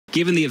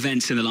Given the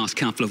events in the last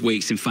couple of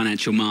weeks in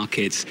financial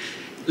markets,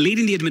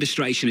 leading the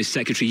administration is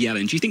Secretary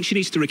Yellen. Do you think she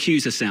needs to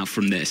recuse herself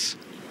from this?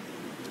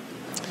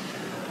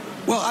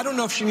 Well, I don't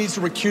know if she needs to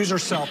recuse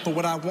herself, but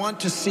what I want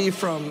to see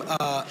from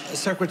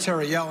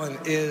Secretary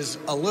Yellen is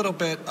a little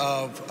bit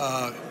of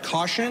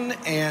caution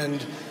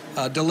and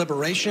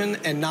deliberation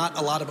and not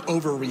a lot of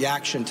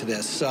overreaction to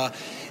this.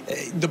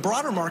 The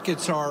broader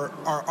markets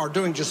are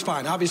doing just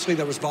fine. Obviously,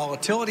 there was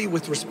volatility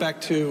with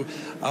respect to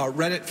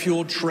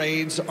Reddit-fueled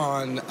trades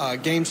on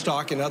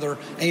GameStop and other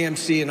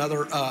AMC and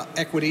other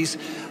equities.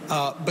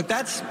 But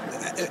that's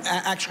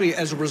actually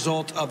as a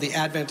result of the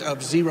advent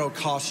of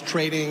zero-cost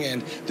trading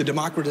and the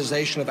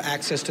democratization of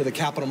access to the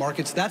capital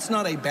markets. That's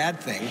not a bad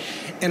thing.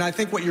 And I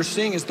think what you're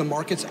seeing is the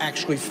markets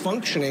actually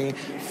functioning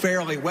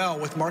fairly well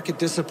with market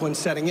discipline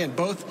setting in,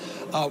 both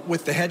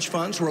with the hedge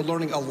funds who are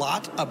learning a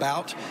lot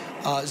about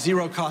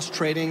zero-cost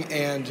trading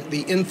and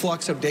the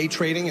influx of day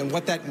trading and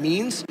what that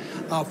means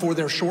for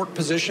their short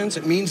positions.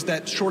 It means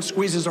that short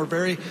squeezes are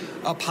very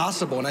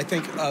possible. And I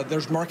think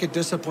there's market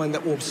discipline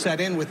that will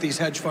set in with these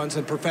hedge funds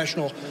and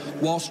professional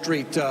Wall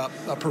Street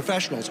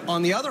professionals.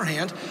 On the other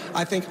hand,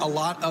 I think a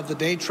lot of the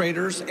day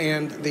traders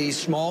and the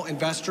small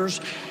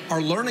investors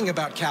are learning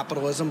about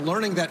capitalism,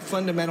 learning that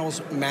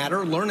fundamentals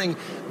matter, learning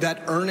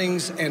that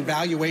earnings and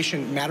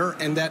valuation matter,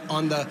 and that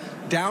on the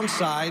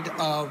downside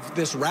of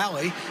this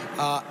rally,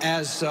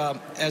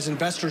 as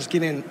investors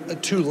get in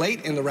too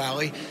late in the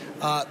rally,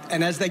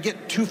 and as they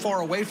get too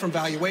far away from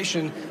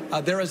valuation,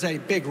 there is a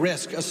big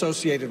risk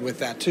associated with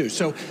that, too.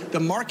 So the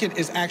market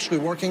is actually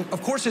working.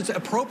 Of course, it's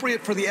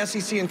appropriate for the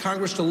SEC and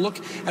Congress to look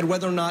at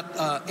whether or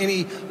not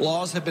any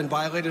laws have been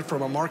violated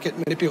from a market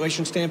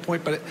manipulation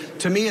standpoint. But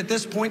to me, at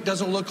this point,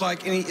 doesn't look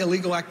like any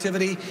illegal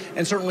activity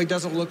and certainly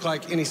doesn't look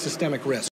like any systemic risk.